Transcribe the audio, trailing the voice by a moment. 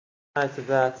It's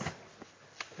about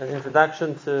an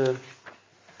introduction to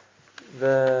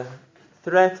the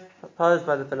threat posed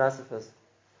by the philosophers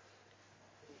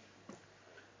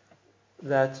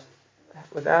that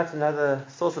without another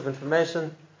source of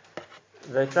information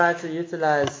they try to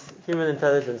utilize human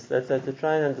intelligence, let's say, to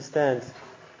try and understand,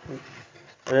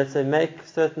 let's say, make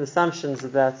certain assumptions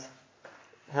about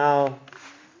how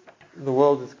the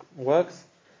world works,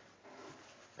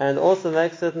 and also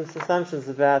make certain assumptions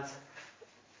about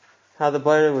how the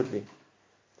Borei would be,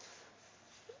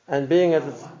 and being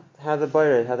as how the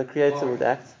Borei, how the Creator would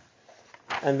act,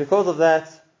 and because of that,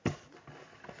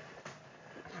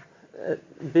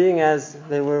 being as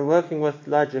they were working with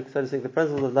logic, so to speak, the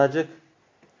principles of logic,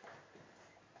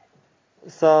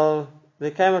 so they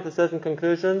came up to certain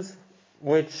conclusions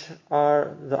which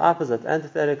are the opposite,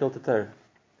 antithetical to Torah.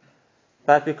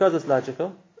 But because it's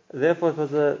logical, therefore it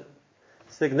was a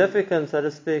significant, so to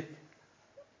speak,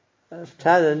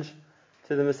 challenge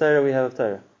to the Messiah we have of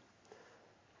Torah.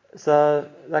 So,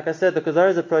 like I said, the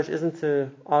Kuzari's approach isn't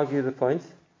to argue the points,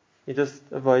 he just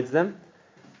avoids them,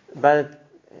 but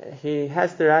he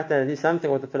has to write down at least something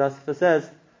what the philosopher says.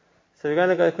 So we're going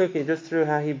to go quickly just through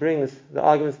how he brings the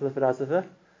arguments of the philosopher.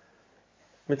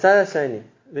 Mitzvah Sheni,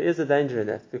 there is a danger in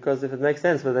that, because if it makes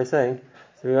sense what they're saying,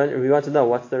 so we want to know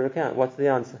what's the recount, what's the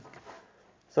answer.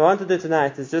 So what I want to do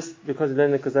tonight is just because we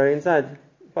learn the Kuzari inside,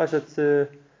 Pasha, to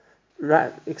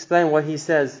explain what he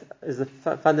says is the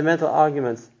fundamental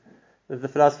arguments that the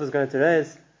philosopher is going to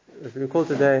raise, as we call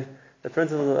today the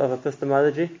principle of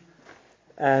epistemology.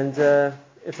 And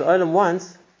if the Olam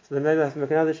wants, so then maybe I have to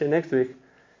make another show next week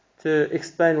to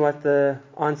explain what the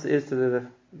answer is to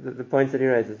the points that he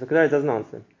raises. The Kuzari doesn't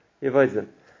answer them, he avoids them.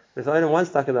 If the Olam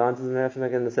wants to talk about the answers, then we have to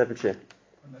make it in a separate share.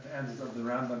 And the answers of the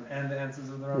Rambam and the answers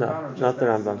of the Ramban? No, or just not the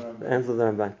Rambam. The answers of the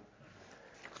Ramban.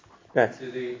 Right.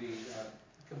 To the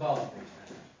Kabbalah.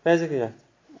 Basically, yeah.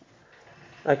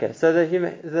 Okay, so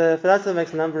the philosopher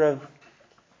makes a number of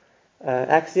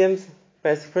axioms,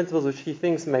 basic principles which he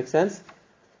thinks make sense,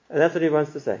 and that's what he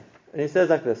wants to say. And he says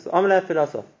like this: Amalei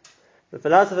philosopher. The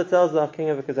philosopher tells the king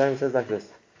of the Kedarim, says like this.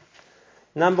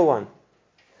 Number one,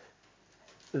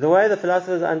 the way the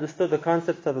philosophers understood the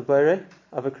concept of a Borei,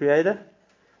 of a creator,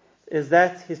 is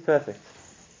that he's perfect.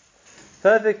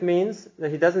 Perfect means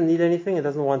that he doesn't need anything, he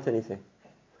doesn't want anything.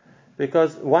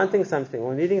 Because wanting something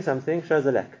or needing something shows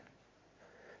a lack.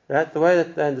 Right? The way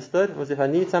that they understood was if I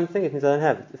need something, it means I don't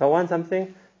have it. If I want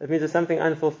something, it means there's something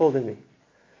unfulfilled in me.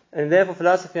 And therefore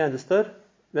philosophy understood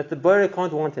that the Borei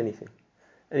can't want anything.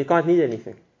 And he can't need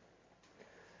anything.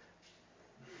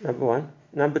 Number one.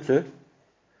 Number two,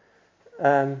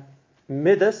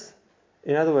 midas,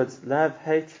 in other words, love,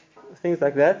 hate, things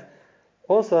like that,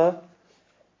 also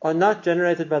are not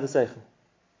generated by the seichel.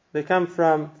 They come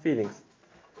from feelings.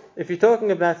 If you're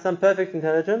talking about some perfect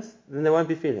intelligence, then there won't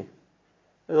be feeling.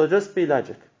 It'll just be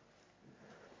logic.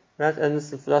 Right? And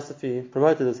this philosophy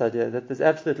promoted this idea that there's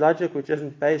absolute logic which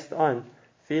isn't based on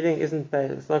feeling, it's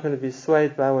not going to be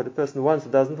swayed by what a person wants or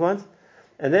doesn't want.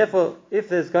 And therefore, if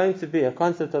there's going to be a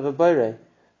concept of a Borei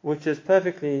which is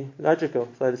perfectly logical,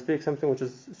 so to speak, something which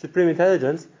is supreme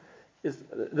intelligence, is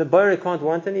the Borei can't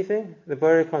want anything, the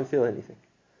Borei can't feel anything.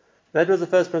 That was the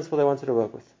first principle they wanted to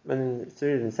work with. And it's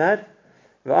read inside.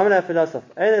 V'amalei philosopher,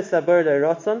 Ein sabor lo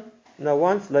ratzon, no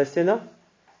wants, lo sina,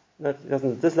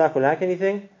 doesn't dislike or like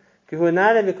anything. Ki hu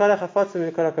na'ale mikol hachafotzim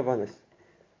mikol hakavanos.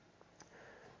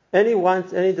 Any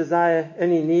want, any desire,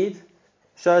 any need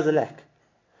shows a lack.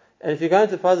 And if you're going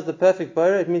to posit the perfect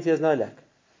Borei, it means he has no lack.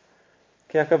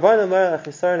 If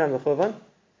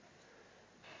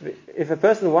a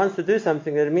person wants to do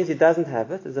something, that it means he doesn't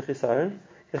have it, is a chisaron.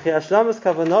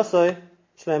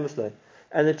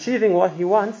 And achieving what he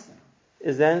wants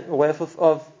is then a way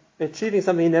of achieving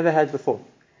something he never had before.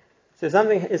 So if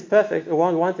something is perfect, it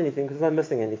won't want anything because it's not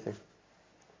missing anything.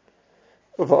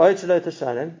 As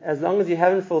long as you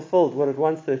haven't fulfilled what it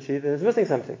wants to achieve, then it's missing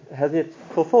something. It hasn't yet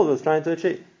fulfilled what it's trying to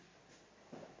achieve.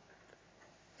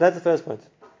 That's the first point.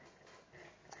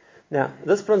 Now,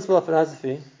 this principle of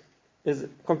philosophy is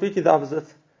completely the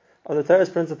opposite of the Torah's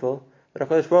principle that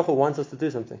HaKadosh Baruch Hu wants us to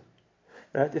do something.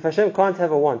 Right? If Hashem can't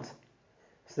have a want,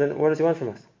 so then what does He want from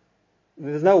us?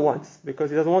 There's no wants, because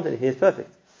He doesn't want anything. He is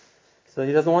perfect. So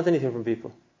He doesn't want anything from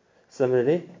people.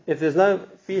 Similarly, if there's no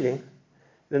feeling,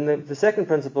 then the second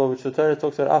principle, which the Torah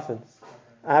talks about often,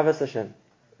 Ahavas Hashem,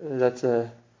 that to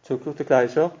Klal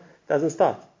Yisrael, doesn't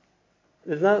start.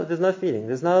 There's no feeling.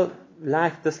 There's no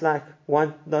like, dislike,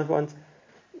 want, don't want.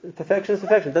 Perfection is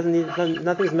perfection. Doesn't need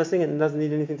nothing's missing and doesn't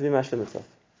need anything to be mashlim itself.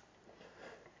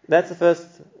 That's the first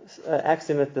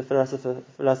axiom that the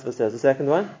philosopher says. The second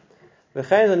one,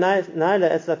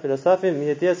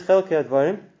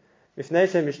 Ifnei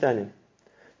Shem Mishtanim.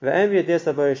 Ve'em Yediyas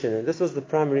Habari Shinu. This was the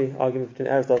primary argument between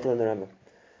Aristotle and the Rambam.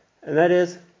 And that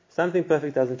is, something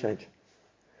perfect doesn't change.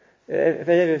 If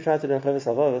any of you have tried to learn Chavis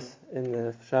Havavos in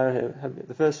the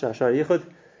first Shar Yichud,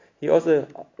 he also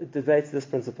debates this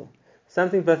principle.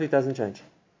 Something perfect doesn't change.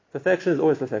 Perfection is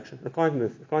always perfection. It can't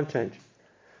move. It can't change.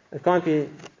 It can't be,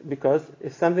 because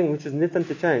if something which is nitan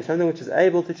to change, something which is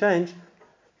able to change,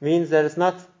 means that it's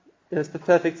not in its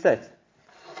perfect state.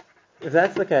 If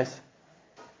that's the case,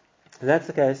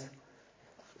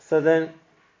 so then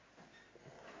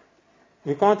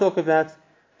we can't talk about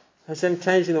Hashem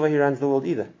changing the way He runs the world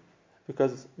either,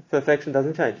 because perfection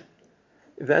doesn't change.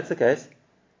 If that's the case,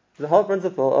 the whole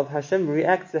principle of Hashem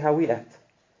reacts to how we act.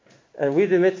 And we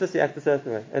do mitzvahs, He acts a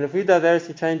certain way. And if we do various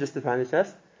He changes to punish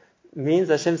us, means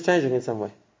Hashem's changing in some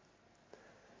way.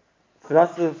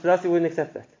 Philosophy wouldn't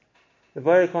accept that. The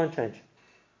Borei can't change.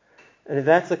 And if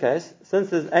that's the case, since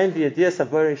there's Ein B'Yediyas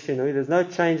HaBorei Shinui, there's no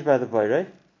change by the Borei.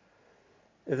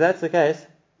 If that's the case,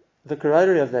 the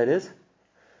corollary of that is,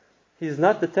 He's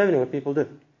not determining what people do.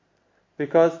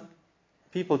 Because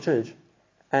people change.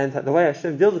 And the way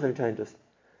Hashem deals with them changes.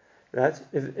 Right?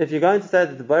 If you're going to say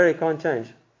that the Borei can't change,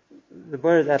 the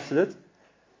Borei is absolute,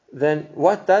 then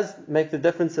what does make the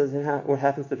differences in what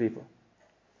happens to people?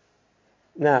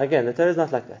 Now, again, the Torah is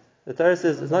not like that. The Torah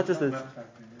says it's not just this.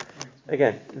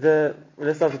 Again,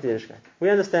 let's start with Yiddishkeit. We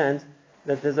understand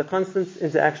that there's a constant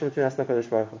interaction between us and HaKadosh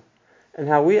Baruch Hu. And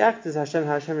how we act is how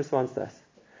Hashem responds to us.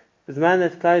 If the man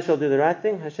that Klal shall do the right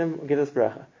thing, Hashem gives us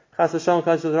bracha. Chas v'shalom,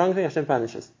 Klal shall do the wrong thing, Hashem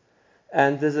punishes.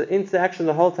 And there's an interaction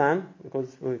the whole time,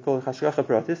 because we call it Hashgacha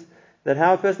Pratis, that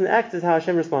how a person acts is how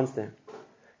Hashem responds to him.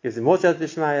 Gives him more Shat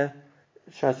Lishmaya,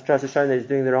 tries to show that he's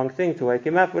doing the wrong thing, to wake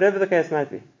him up, whatever the case might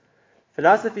be.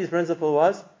 Philosophy's principle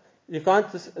was, you can't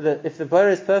if the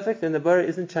Borei is perfect, then the Borei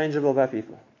isn't changeable by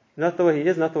people. Not the way He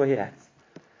is, not the way He acts.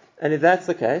 And if that's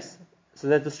the case, so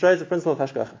that destroys the principle of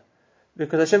Hashgacha.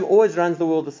 Because Hashem always runs the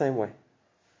world the same way.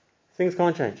 Things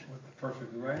can't change. The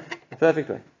perfect way? The perfect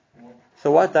way.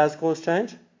 So what does cause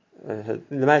change? The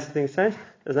most things change.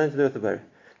 There's nothing to do with the Borei.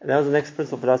 And that was the next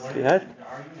principle philosophy had. They're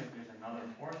arguing that there's another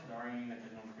force, they're arguing that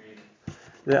there's no creator.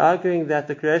 They're arguing that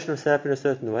the creation was set up in a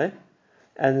certain way,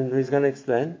 and he's going to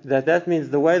explain that means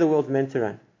the way the world's meant to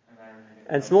run.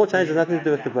 And small change has nothing to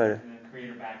do with the Borei.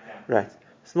 Right.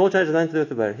 Small change has nothing to do with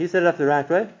the Borei. He set it up the right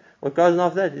way. What goes on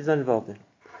after that, he's not involved in.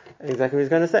 And exactly what he's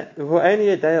going to say.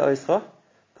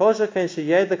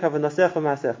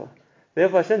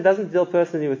 Therefore, Hashem doesn't deal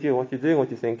personally with you, what you're doing, what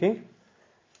you're thinking.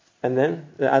 And then,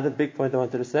 the other big point I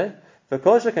wanted to say,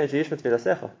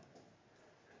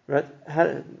 right?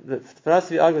 The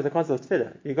philosophy argues with the concept of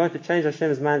tefillah. You're going to change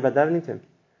Hashem's mind by davening to Him.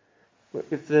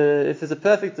 If there's a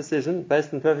perfect decision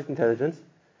based on perfect intelligence,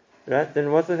 right,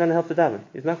 then what's it going to help the daven?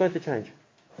 It's not going to change.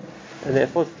 And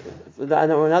therefore,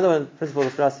 another one principle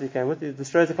of philosophy came with, it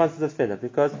destroys the concept of tefillah,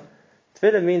 because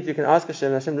tefillah means you can ask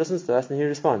Hashem, Hashem listens to us, and He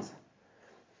responds.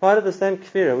 Part of the same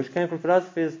kfirah, which came from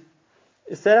philosophy, is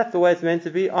set up the way it's meant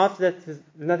to be. After that,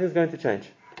 nothing's going to change.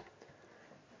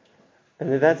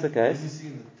 And if that's the case, Have you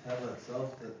seen the tablet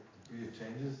itself that the degree of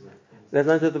changes? that's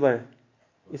not the Borei.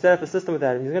 You set up a system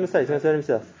without Him. He's going to say it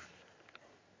himself.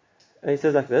 And he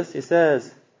says like this. He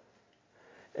says,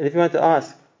 and if you want to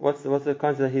ask, what's the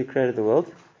concept that He created the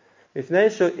world? He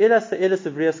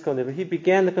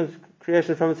began the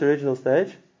creation from its original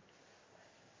stage.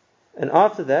 And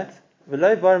after that, He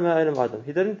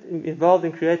didn't involve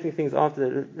in creating things after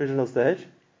the original stage.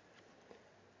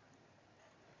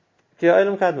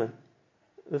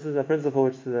 This is a principle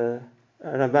which the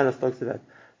Ramban talks about.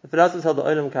 The philosophers held the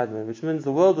Olam Kadmon, which means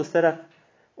the world was set up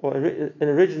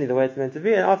originally the way it's meant to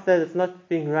be, and after that it's not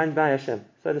being run by Hashem,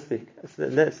 so to speak.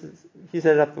 He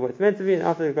set it up the way it's meant to be, and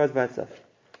after it goes by itself.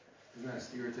 Isn't that a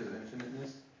spirit of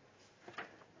infiniteness?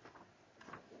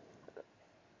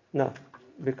 No,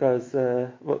 because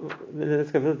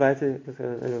let's go by it.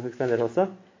 Let's explain that also.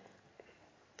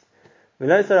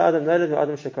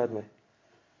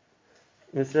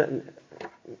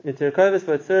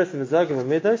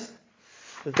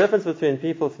 The difference between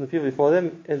people from the people before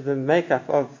them is the makeup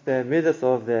of their midas,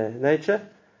 of their nature,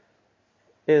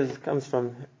 comes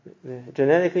from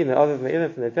genetically from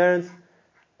their parents,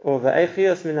 or the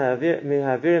eichios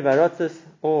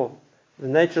or the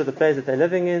nature of the place that they're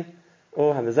living in,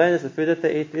 or hamazonis, the food that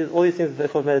they eat. All these things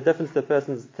that made a difference to the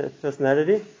person's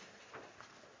personality.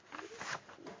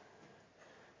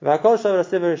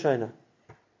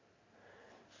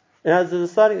 And as the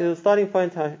starting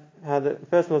point, how the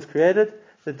person was created,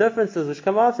 the differences which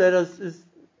come after it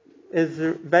is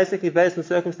basically based on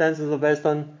circumstances or based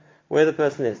on where the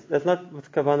person is. That's not what's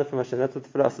kavanah from Hashem. That's what the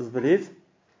philosophers believe.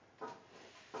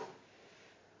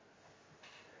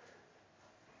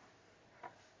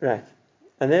 Right.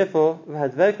 And therefore,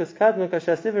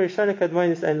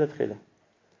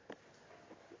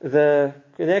 the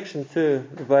connection to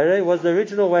the Borei was the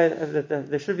original way that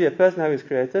there should be a person how he was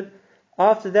created.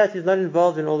 After that, he's not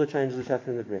involved in all the changes which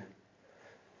happen in the Bria.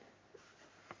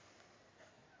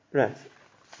 Right.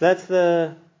 That's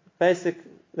the basic.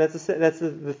 That's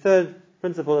the third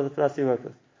principle that the philosophy works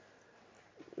with.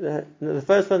 The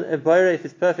first one, a Borei, if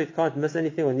he's perfect, can't miss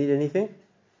anything or need anything.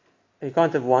 He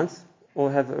can't have wants or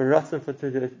have a ratzon for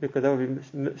to do it because that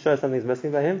would show something's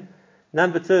missing by him.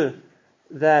 Number two,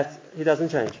 that he doesn't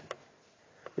change.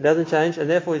 He doesn't change, and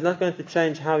therefore he's not going to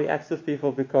change how he acts with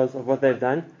people because of what they've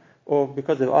done, or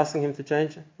because they're asking him to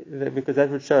change, because that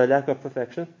would show a lack of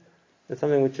perfection. It's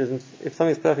something which isn't. If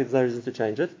something's perfect, there's no reason to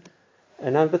change it.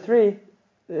 And number three,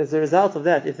 as a result of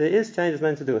that, if there is change, it's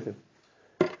nothing to do with him.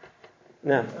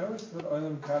 Now, I always thought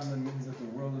Olam Kadmon means that the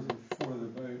world is before the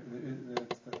Bayer.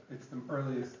 It's the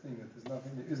earliest thing, that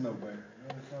there is no Bayer.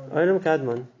 Olam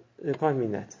Kadmon, it can't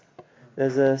mean that.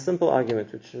 There's a simple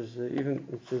argument which is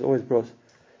always brought,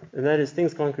 and that is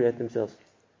things can't create themselves.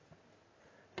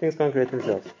 Things can't create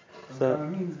themselves. So it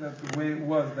means that the way it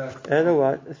was, that.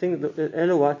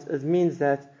 It means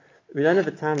that we don't have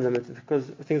a time limit because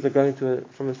things are going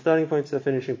from a starting point to a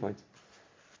finishing point.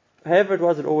 However it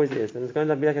was, it always is, and it's going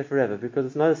to be like that forever because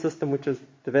it's not a system which is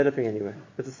developing anywhere.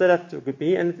 It's a setup to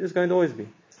be, and it is going to always be.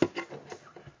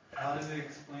 How do they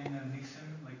explain the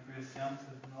Nisim, like Kriyas and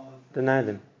all of Deny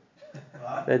them.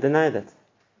 What? They deny that.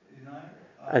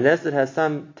 Unless it has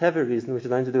some teva reason which is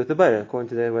nothing to do with the Bayer, according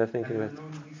to their way of thinking about it. No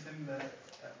Nisim that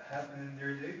happened in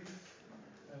their days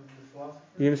of the philosophers?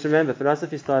 You must remember,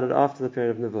 philosophy started after the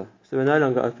period of Nebuah, so we're no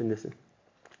longer open Nisim.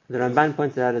 The Ramban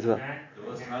pointed out as well. There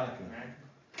was Hanukkah.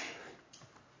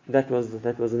 That was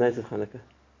the night of Hanukkah.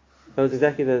 That was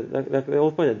exactly like we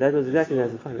all pointed. That was exactly the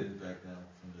night of Hanukkah. Back down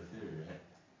from the theory, right?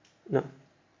 No.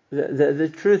 The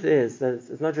truth is that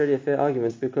it's not really a fair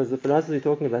argument because the philosophers you're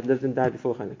talking about lived and died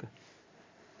before Hanukkah.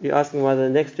 You're asking why the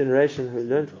next generation who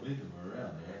learned.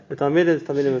 The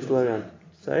Talmidim were still around.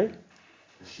 Sorry?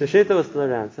 The Shita was still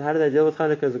around. So how do they deal with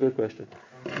Hanukkah is a good question.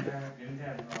 Didn't they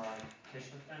have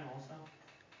Kishlef then also?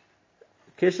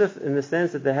 Kishlef, in the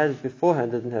sense that they had it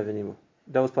beforehand, didn't have anymore.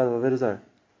 That was part of Avodah Zarah.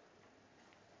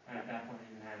 And at that point,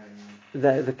 you didn't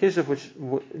have any. The Kishlef which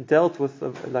dealt with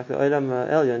like the Olam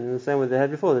Elyon in the same way they had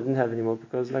before, they didn't have anymore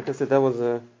because, like I said, that was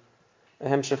a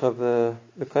hemshech of the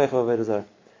Koich of Avodah Zarah.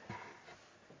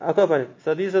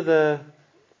 So these are the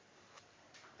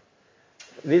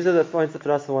points the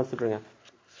philosopher wants to bring up.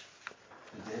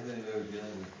 Did they have any way of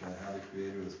dealing with how the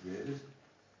Creator was created?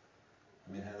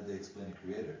 I mean, how did they explain a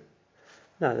Creator?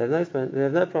 No, they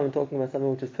have no problem talking about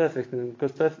something which is perfect,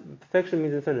 because perfection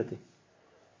means infinity.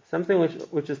 Something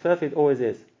which is perfect always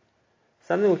is.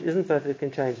 Something which isn't perfect can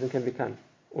change and can become,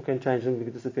 or can change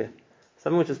and disappear.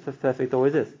 Something which is perfect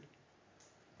always is.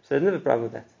 So there's never a problem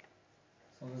with that.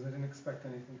 As long as they didn't expect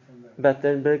anything from them. But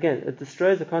again, it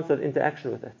destroys the concept of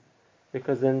interaction with it,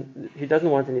 because then he doesn't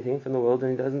want anything from the world,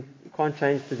 and he can't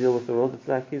change to deal with the world. It's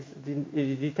like he's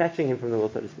detaching him from the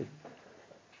world, so to speak.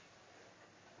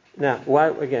 Now, why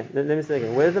again? Let me say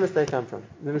again. Where did the mistake come from?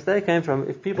 The mistake came from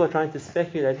if people are trying to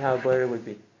speculate how a Borei would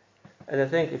be, and I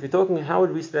think if you're talking, how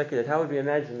would we speculate? How would we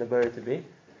imagine the Borei to be?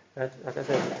 Right? Like I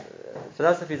said,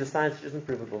 philosophy is a science which isn't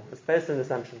provable. It's based on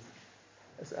assumptions.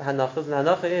 Hanachas, and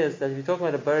hanacha is that if you're talking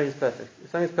about a Borei, he's perfect. If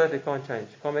something's perfect, it can't change.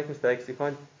 You can't make mistakes. You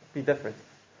can't be different.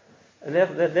 And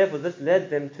therefore this led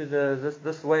them to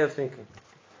this way of thinking.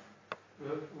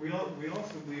 We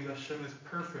also believe Hashem is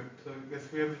perfect, so I guess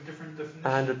we have a different definition.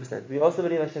 100%. We also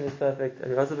believe Hashem is perfect,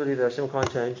 and we also believe that Hashem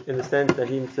can't change in the sense that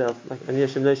He Himself, like Ani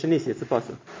Hashem Lo Shanisi, it's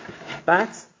possible.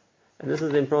 But, and this is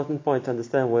the important point to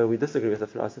understand where we disagree with the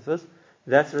philosophers,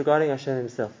 that's regarding Hashem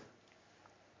Himself.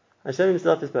 Hashem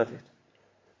Himself is perfect.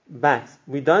 But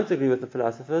we don't agree with the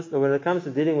philosophers that when it comes to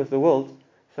dealing with the world,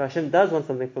 so Hashem does want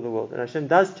something for the world, and Hashem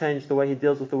does change the way He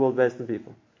deals with the world based on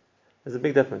people. There's a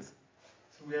big difference.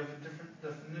 So we have a different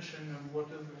definition of what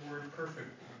does the word perfect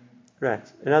mean.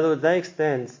 Right. In other words, they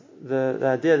extend the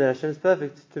idea that Hashem is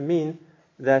perfect to mean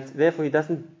that therefore He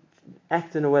doesn't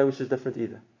act in a way which is different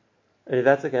either. And if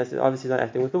that's the case, He's obviously not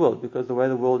acting with the world, because the way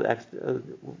the world acts,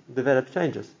 develops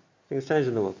changes. Things change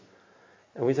in the world.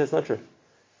 And we say it's not true.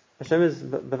 Hashem is,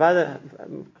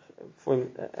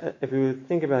 if we would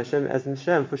think about Hashem as in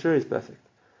Hashem, for sure He's perfect.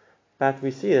 But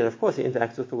we see that, of course, He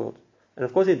interacts with the world. And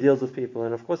of course He deals with people,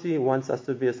 and of course He wants us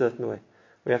to be a certain way.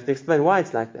 We have to explain why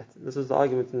it's like that. This is the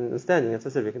argument in understanding. As I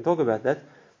said, we can talk about that,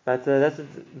 but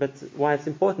why it's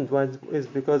important is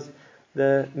because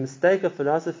the mistake of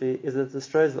philosophy is that it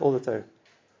destroys all the Torah.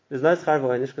 There's no schar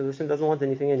v'onish because Hashem doesn't want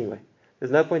anything anyway.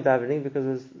 there's no point davening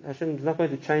because Hashem is not going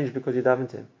to change because you daven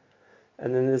to Him.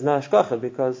 And then there's no hashgacha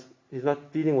because He's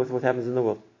not dealing with what happens in the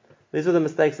world. These are the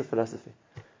mistakes of philosophy.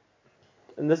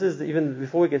 And this is even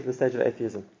before we get to the stage of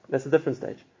atheism. That's a different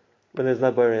stage, when there's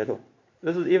no borei at all.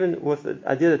 This is even with the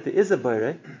idea that there is a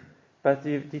borei, but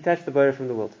you detach the borei from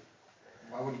the world.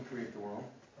 Why would he create the world?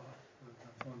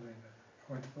 I'm wondering that.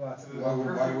 Point of philosophy. Why would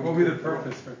What he would be the create the world?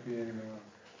 purpose for creating the world?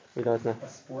 We don't know. A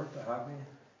sport, a hobby?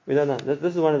 We don't know.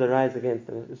 This is one of the rides against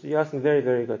them. You're asking very,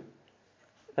 very good.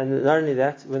 And not only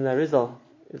that, when the Arizal,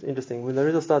 it's interesting, when the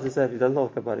Arizal starts to say, he doesn't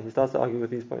talk about it, he starts to argue with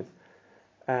these points.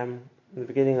 In the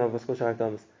beginning of what's called Sharak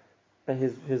Damas.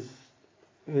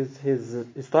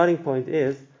 His starting point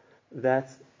is that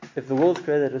if the world's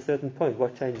created at a certain point,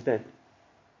 what changed then?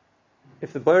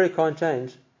 If the Borei can't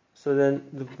change, so then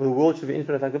the world should be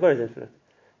infinite like the Borei is infinite.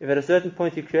 If at a certain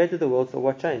point he created the world, so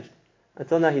what changed?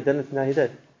 Until now he didn't, now he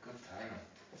did. Good timing.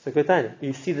 It's a good time.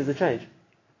 You see there's a change.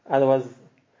 Otherwise,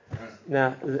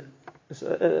 now,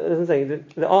 I'm saying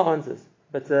there are answers,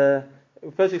 but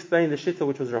first explaining the shita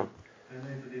which was wrong. Then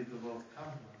they believe the world's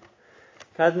common.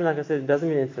 Kadmon, like I said, doesn't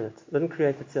mean infinite. It doesn't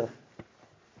create itself.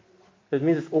 It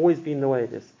means it's always been the way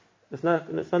it is. It's not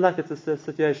like it's a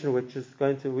situation which is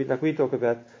going to, like we talk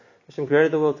about, Hashem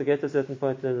created the world to get to a certain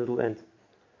point and then it'll end.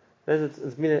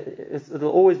 It'll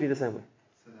always be the same way.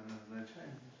 So then there's no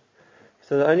change.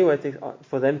 So the only way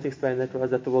for them to explain that was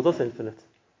that the world is infinite.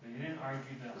 But you didn't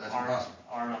argue that That's art impossible.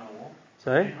 on the wall.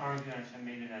 Sorry? You didn't argue that Hashem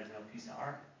made it as a piece of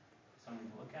art, something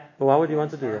to look at. But why would you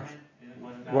want to do that?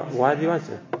 Why do you want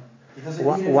to?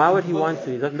 Why would he want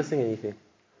to? He's not missing anything.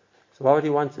 So why would he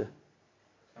want to?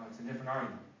 So it's a different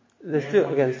argument. There's two,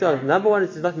 again, still, number one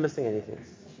is he's not missing anything.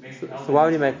 So why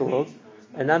would he make a world?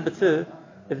 And number two,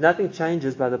 if nothing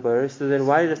changes by the Borei, so then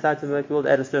why did he decide to make the world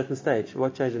at a certain stage?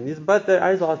 What changed him? I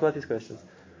always ask both these questions.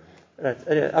 Right.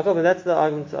 Anyway, that's the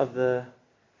argument of the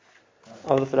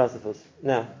philosophers.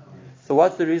 Now, so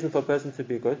what's the reason for a person to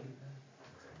be good?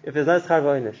 If there's no schar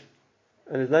v'oinish,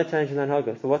 and there's no change in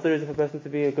anhaga, so what's the reason for a person to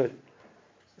be good?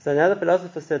 So now the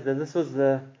philosopher said that this was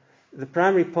the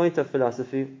primary point of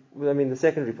philosophy, the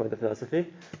secondary point of philosophy,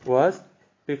 was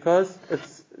because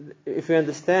if we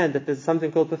understand that there's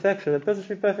something called perfection, a person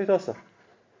should be perfect also.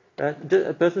 Right?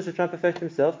 A person should try and perfect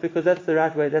himself because that's the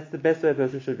right way, that's the best way a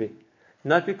person should be.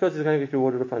 Not because he's going to get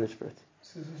rewarded or punished for it.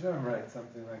 So Shishorim writes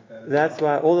something like that. That's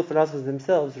why all the philosophers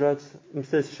themselves wrote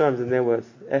Shishorim in their words,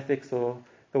 ethics or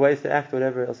the ways to act,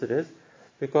 whatever else it is.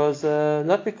 Because,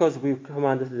 not because we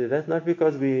commanded to do that, not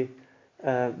because there's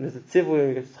a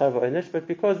tzivui, but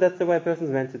because that's the way a person's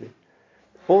meant to be.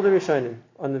 All the Rishonim,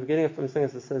 on the beginning of, I'm saying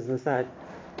this as an aside,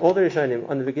 all the Rishonim,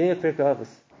 on the beginning of Pirkei Avos,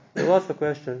 they ask the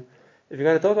question, if you're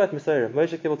going to talk about Mesorah,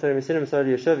 Moshe Kibbutz Torah Mesinim,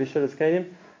 Mesorah Yeshuv, Yeshua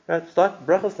Kenim, right, start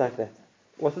brachos like that.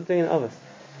 What's it doing in Avos?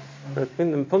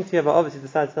 In the Punkt here about Avos, he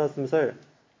decides to tell us the Mesorah.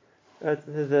 Right,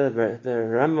 the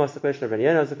Rambam asks the question, Rabbi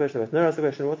Yana asks the question, Rabbi Nur asks the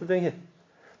question, what's it doing here?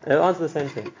 They'll answer the same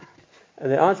thing.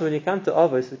 And they answer when you come to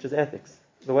Avos, which is ethics,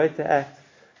 the way to act.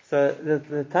 So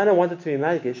the Tana wanted to be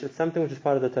Magish, it's something which is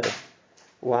part of the Torah.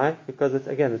 Why? Because it's,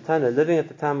 again, the Tana, living at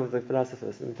the time of the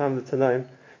philosophers, in the time of the Tanoim,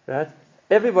 right?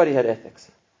 Everybody had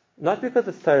ethics. Not because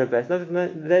it's Torah based, they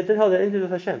didn't hold that into with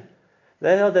Hashem.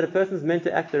 They held that a person is meant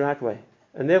to act the right way.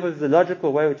 And therefore, there's a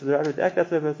logical way which is the right way to act,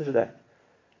 that's the way a person should act.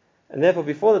 And therefore,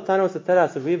 before the Tana was to tell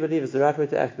us that we believe is the right way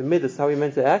to act, the midas, how we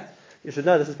meant to act, you should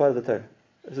know this is part of the Torah.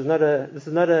 This is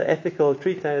not an ethical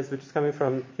treatise which is coming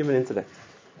from human intellect.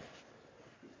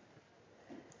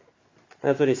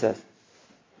 That's what he says.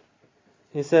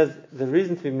 He says the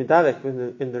reason to be midavek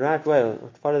in the right way, or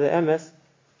to follow the emes,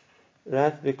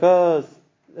 right? Because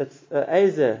it's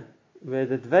ezer where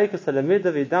the dveikus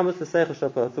halamida v'damus l'seichel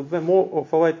shapar. So more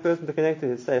for a person to connect to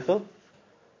his seichel,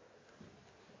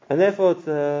 and therefore it's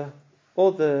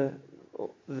all the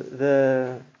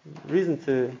reason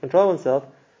to control oneself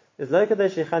is like a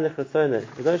shechanech retzoneh.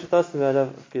 You don't should ask him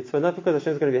not because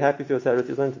Hashem is going to be happy to what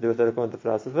he's going to do with that according to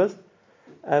philosophers.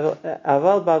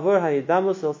 Aval bavur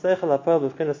hayidamus el seichel apal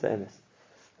b'vchinas emes.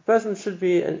 A person should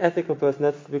be an ethical person.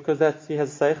 That's because he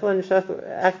has a seichel and he should have to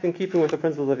act in keeping with the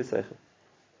principles of his seichel.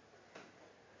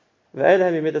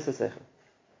 Ve'elhem yimidas seichel.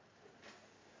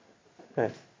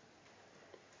 Right.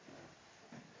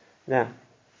 Now,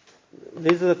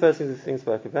 these are the first things this thing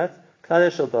spoke about.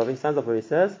 Klal Shel Dov, he stands up where he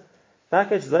says, you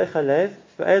must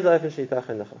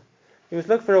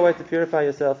look for a way to purify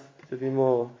yourself, to be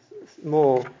more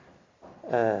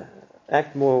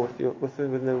act more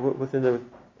within the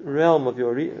realm of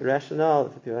your rationale,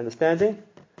 of your understanding.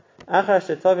 After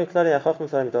you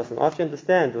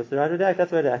understand what's the right way to act, that's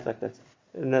the way to act like that.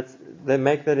 And they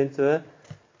make that into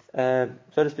so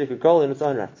to speak, a goal in its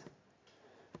own right.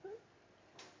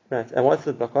 Right, and what's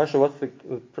the bakasha? What's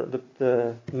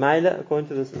the maila according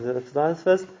to the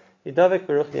philosophers? Yidavek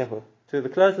beruch yahu, to the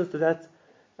closeness to that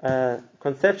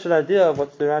conceptual idea of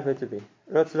what's the right way to be.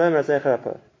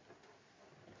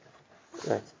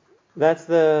 Right, that's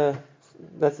the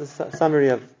summary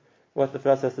of what the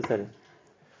philosopher has to tell him.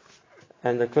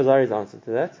 And the Kuzari's answer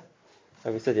to that,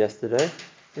 like we said yesterday,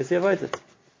 is he avoids it.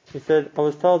 He said, I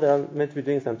was told that I'm meant to be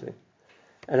doing something,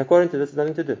 and according to this, there's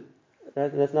nothing to do. Right?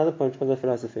 That's another point from the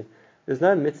philosophy. There's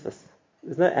no mitzvahs.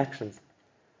 There's no actions.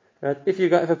 Right? If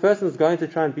a person is going to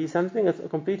try and be something, it's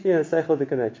completely in a seichel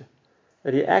nature.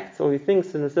 That he acts or he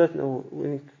thinks in a certain, or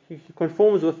he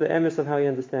conforms with the emes of how he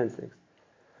understands things.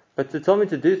 But to tell me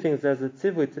to do things as a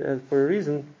tzivui, for a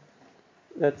reason,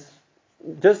 that's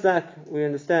just like we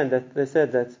understand that they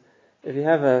said that if you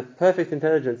have a perfect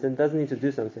intelligence, then it doesn't need to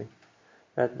do something.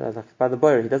 Right? Like by the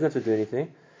boyer, he doesn't have to do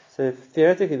anything. So if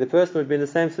theoretically the person would be in the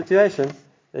same situation,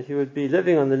 that he would be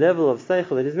living on the level of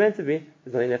seichel that he's meant to be,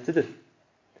 there's nothing left to do.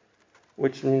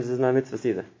 Which means there's no mitzvahs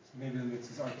either. So maybe the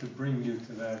mitzvahs are to bring you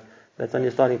to that. That's on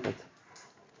your starting point.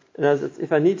 And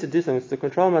if I need to do something, it's to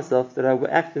control myself, that I will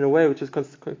act in a way which is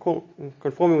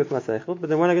conforming with my seichel, but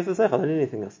then when I get to the seichel, I don't need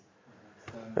anything else.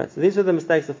 Right, so these are the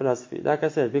mistakes of philosophy. Like I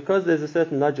said, because there's a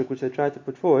certain logic which they tried to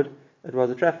put forward, it was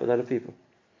a trap for a lot of people.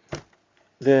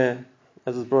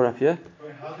 As was brought up here.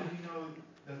 But how did he know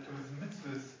that there was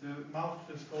mitzvahs? The mouth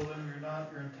just told him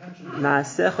your intention.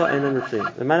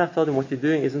 The Malach told him what you're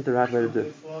doing isn't the right way to do.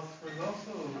 The philosophers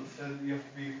also said you have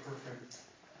to be perfect.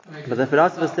 But the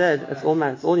philosopher said it's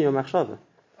all in your machshava.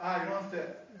 You don't have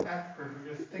to act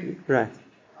perfect, just think. Right.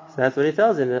 So that's what he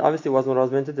tells him. It obviously wasn't what I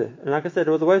was meant to do. And like I said,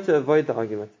 it was a way to avoid the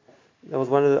argument. That was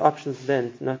one of the options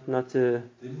then, not to.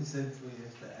 Didn't he say before you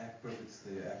have to act perfect,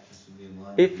 so your actions should be in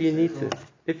line? If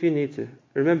you need to.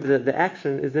 Remember that the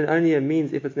action is then only a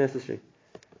means if it's necessary.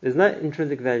 There's no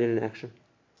intrinsic value in an action.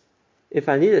 If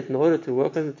I need it in order to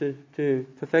work on to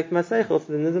perfect my seichel,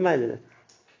 so then there's a mile in it.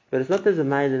 But it's not there's a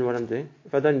mile in what I'm doing.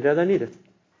 If I don't need it, I don't need it.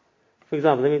 For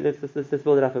example, let's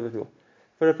build it up a bit more.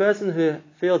 For a person who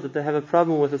feels that they have a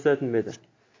problem with a certain midah,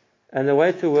 and the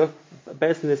way to work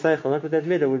based on the seichel, not with that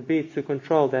midah, would be to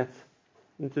control that,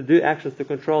 and to do actions to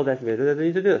control that midah, that they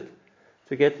need to do it.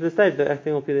 To get to the stage that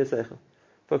acting will be their seichel.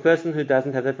 For a person who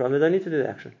doesn't have that problem, they don't need to do the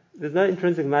action. There's no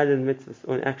intrinsic mile in mitzvahs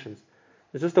or in actions.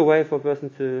 It's just a way for a person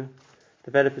to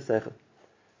develop his seichel.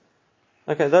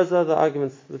 Okay, those are the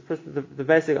arguments, the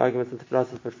basic arguments that the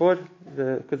philosophers put forward.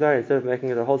 The Kuzari, instead of making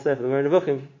it a whole sefer, the Moreh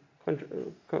Nevuchim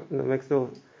makes it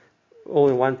all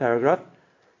in one paragraph,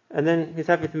 and then he's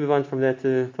happy to move on from there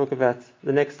to talk about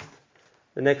the next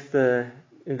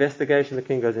investigation the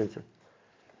king goes into.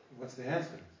 What's the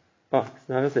answer? Oh,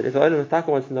 no, I said, if the Olam Taka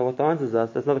wants to know what the answers are,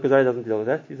 that's not the Kuzari doesn't deal with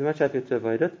that. He's much happier to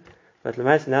avoid it. But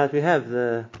Lamaisa, now that we have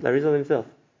the Arizal himself,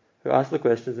 who asks the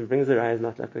questions and brings the rayas,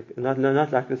 not like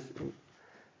this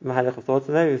Mahalach of thoughts.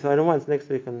 So maybe so I don't want next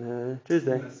week on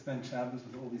Tuesday. I'm going to spend Shabbos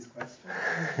with all these questions.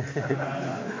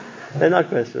 They're not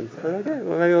questions. But okay,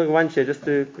 well maybe one share just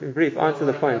to in brief answer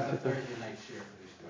the points.